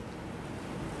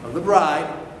of the bride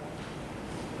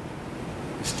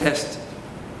is tested.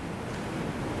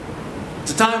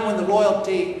 It's a time when the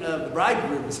loyalty of the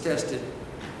bridegroom is tested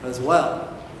as well.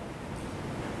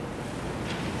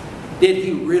 Did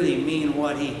he really mean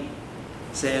what he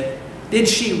said? Did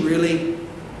she really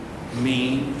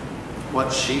mean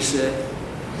what she said?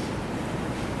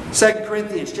 2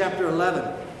 Corinthians chapter 11,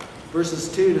 verses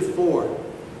 2 to 4.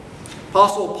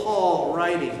 Apostle Paul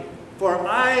writing, "For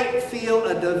I feel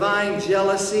a divine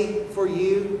jealousy for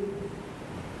you,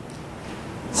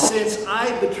 since I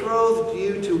betrothed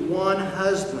you to one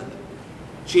husband,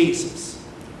 Jesus."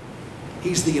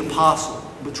 He's the apostle,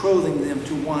 betrothing them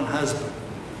to one husband.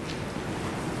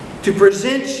 "To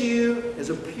present you as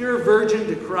a pure virgin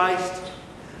to Christ,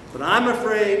 but I'm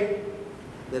afraid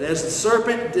that as the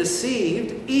serpent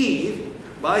deceived Eve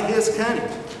by his cunning,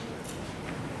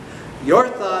 your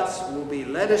thoughts will be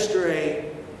led astray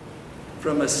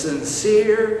from a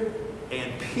sincere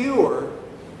and pure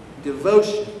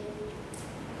devotion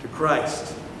to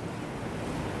Christ.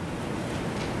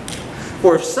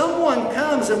 For if someone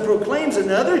comes and proclaims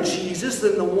another Jesus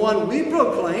than the one we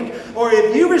proclaimed, or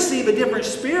if you receive a different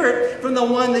spirit from the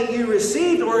one that you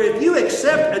received, or if you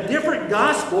accept a different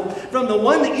gospel from the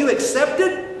one that you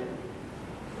accepted,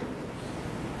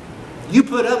 you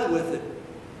put up with it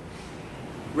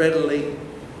readily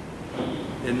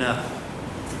enough."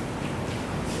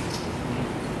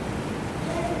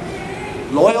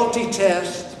 Loyalty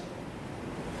test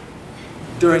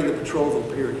during the betrothal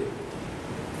period.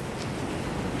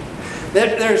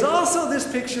 There's also this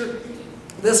picture,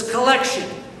 this collection.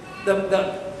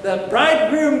 The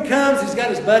bridegroom comes, he's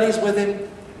got his buddies with him.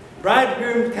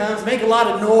 Bridegroom comes, make a lot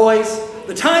of noise.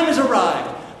 The time has arrived.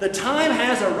 The time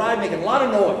has arrived, making a lot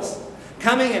of noise.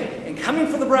 Coming and coming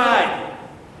for the bride.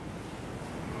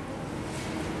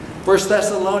 1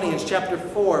 Thessalonians chapter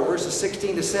 4, verses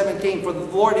 16 to 17. "For the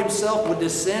Lord himself would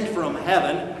descend from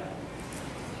heaven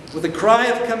with a cry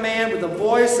of command, with the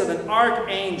voice of an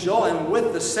archangel, and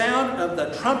with the sound of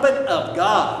the trumpet of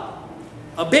God."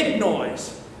 A big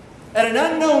noise. At an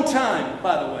unknown time,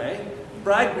 by the way.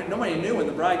 Nobody knew when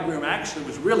the bridegroom actually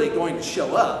was really going to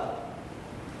show up.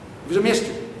 It was a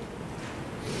mystery.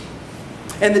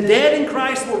 "And the dead in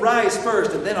Christ will rise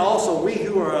first, and then also we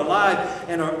who are alive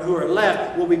and who are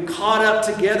left will be caught up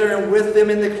together and with them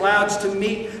in the clouds to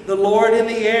meet the Lord in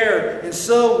the air. And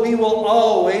so we will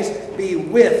always be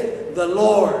with the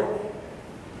Lord."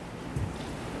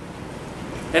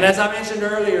 And as I mentioned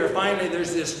earlier, finally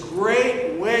there's this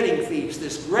great wedding feast,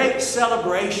 this great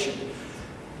celebration.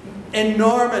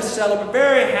 Enormous celebration,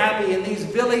 very happy in these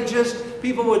villages.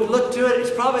 People would look to it.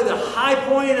 It's probably the high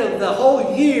point of the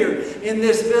whole year in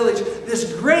this village. This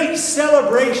great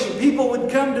celebration. People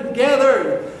would come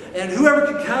together, and whoever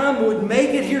could come would make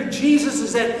it here. Jesus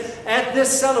is at this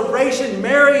celebration.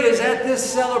 Mary is at this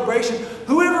celebration.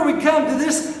 Whoever would come to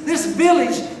this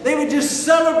village, they would just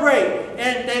celebrate,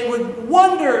 and they would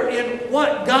wonder in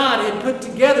what God had put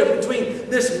together between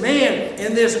this man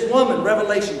and this woman.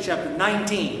 Revelation chapter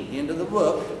 19, end of the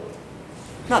book.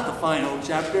 Not the final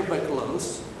chapter, but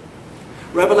close.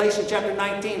 Revelation chapter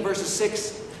 19, verses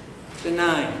 6 to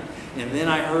 9. "And then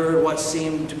I heard what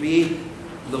seemed to be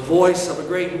the voice of a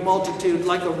great multitude,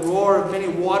 like the roar of many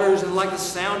waters, and like the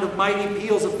sound of mighty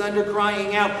peals of thunder,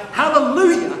 crying out,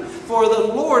 'Hallelujah! For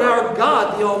the Lord our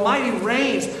God, the Almighty,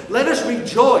 reigns. Let us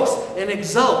rejoice and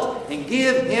exult and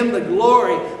give Him the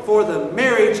glory. For the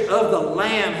marriage of the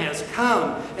Lamb has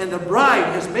come, and the bride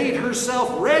has made herself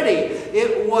ready.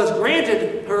 It was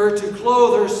granted her to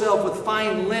clothe herself with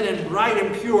fine linen, bright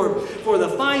and pure. For the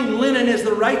fine linen is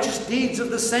the righteous deeds of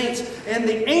the saints. And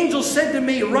the angel said to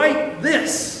me, write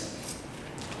this: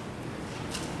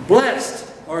 Blessed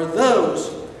are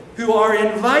those who are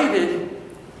invited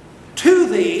to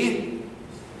the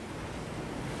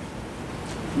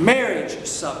marriage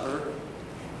supper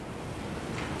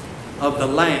of the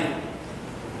Lamb.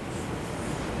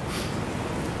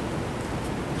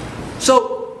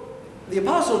 So, the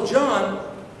Apostle John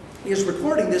is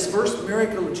recording this first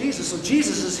miracle of Jesus. So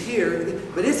Jesus is here,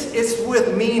 but it's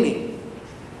with meaning.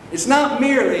 It's not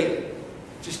merely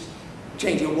just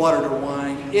changing water to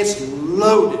wine. It's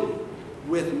loaded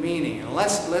with meaning. And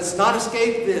let's not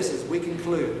escape this as we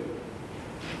conclude.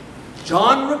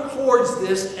 John records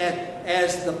this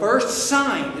as the first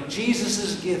sign that Jesus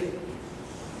is giving.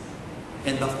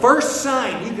 And the first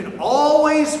sign you can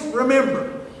always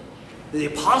remember that the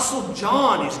Apostle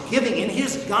John is giving in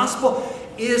his gospel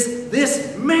is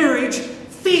this marriage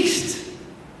feast.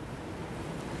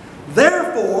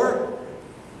 Therefore,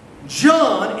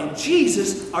 John and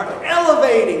Jesus are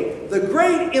elevating the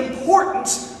great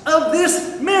importance of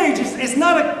this marriage. It's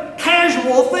not a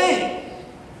casual thing.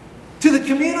 To the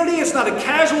community, it's not a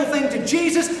casual thing to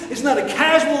Jesus. It's not a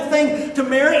casual thing to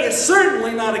Mary. It's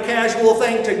certainly not a casual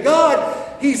thing to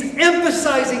God. He's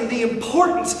emphasizing the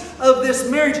importance of this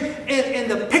marriage and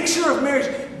the picture of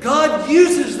marriage. God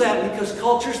uses that because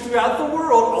cultures throughout the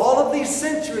world, all of these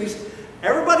centuries,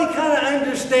 everybody kind of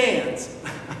understands.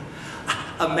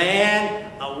 A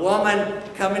man, a woman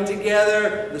coming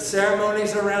together, the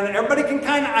ceremonies around it. Everybody can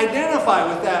kind of identify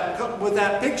with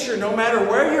that picture no matter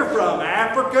where you're from.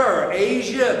 Africa or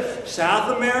Asia,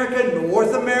 South America,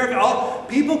 North America. All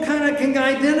people kind of can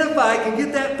identify, can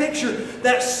get that picture,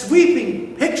 that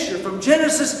sweeping picture from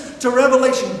Genesis to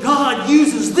Revelation. God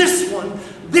uses this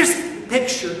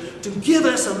picture to give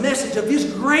us a message of His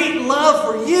great love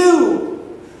for you.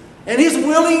 And His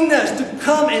willingness to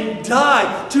come and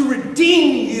die to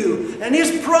redeem you. And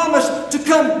His promise to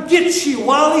come get you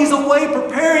while He's away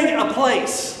preparing a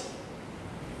place.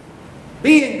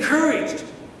 Be encouraged.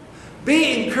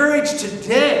 Be encouraged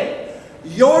today.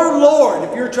 Your Lord,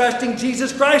 if you're trusting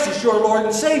Jesus Christ as your Lord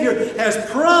and Savior, has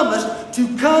promised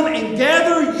to come and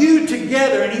gather you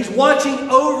together. And He's watching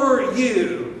over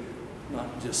you.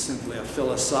 Not just simply a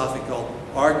philosophical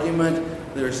argument.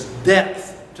 There's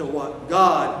depth to what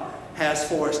God has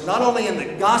for us, not only in the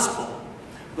gospel,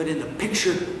 but in the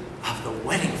picture of the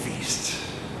wedding feast.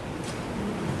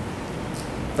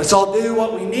 Let's all do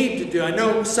what we need to do. I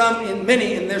know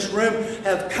many in this room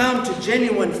have come to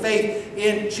genuine faith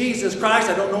in Jesus Christ.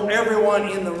 I don't know everyone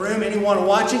in the room, anyone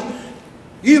watching.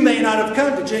 You may not have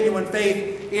come to genuine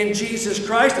faith in Jesus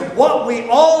Christ. And what we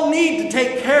all need to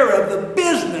take care of, the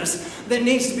business that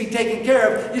needs to be taken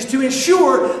care of, is to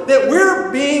ensure that we're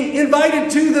being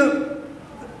invited to the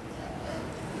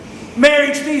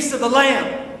marriage feast of the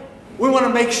Lamb. We want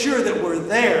to make sure that we're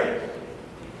there.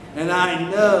 And I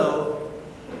know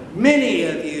many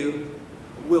of you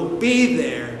will be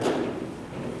there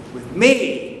with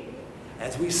me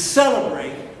as we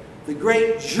celebrate the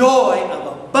great joy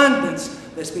of abundance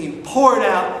that's being poured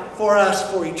out for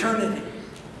us for eternity.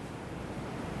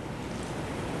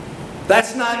 If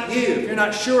that's not you, if you're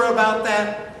not sure about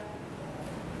that,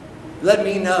 let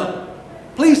me know.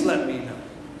 Please let me know.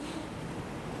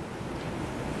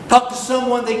 Talk to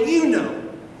someone that you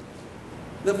know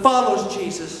that follows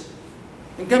Jesus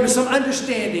and come to some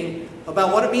understanding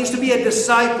about what it means to be a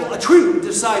disciple, a true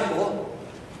disciple,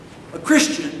 a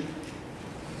Christian.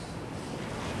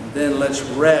 And then let's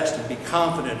rest and be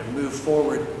confident and move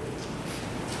forward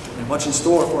in what's in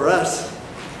store for us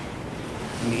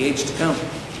in the age to come.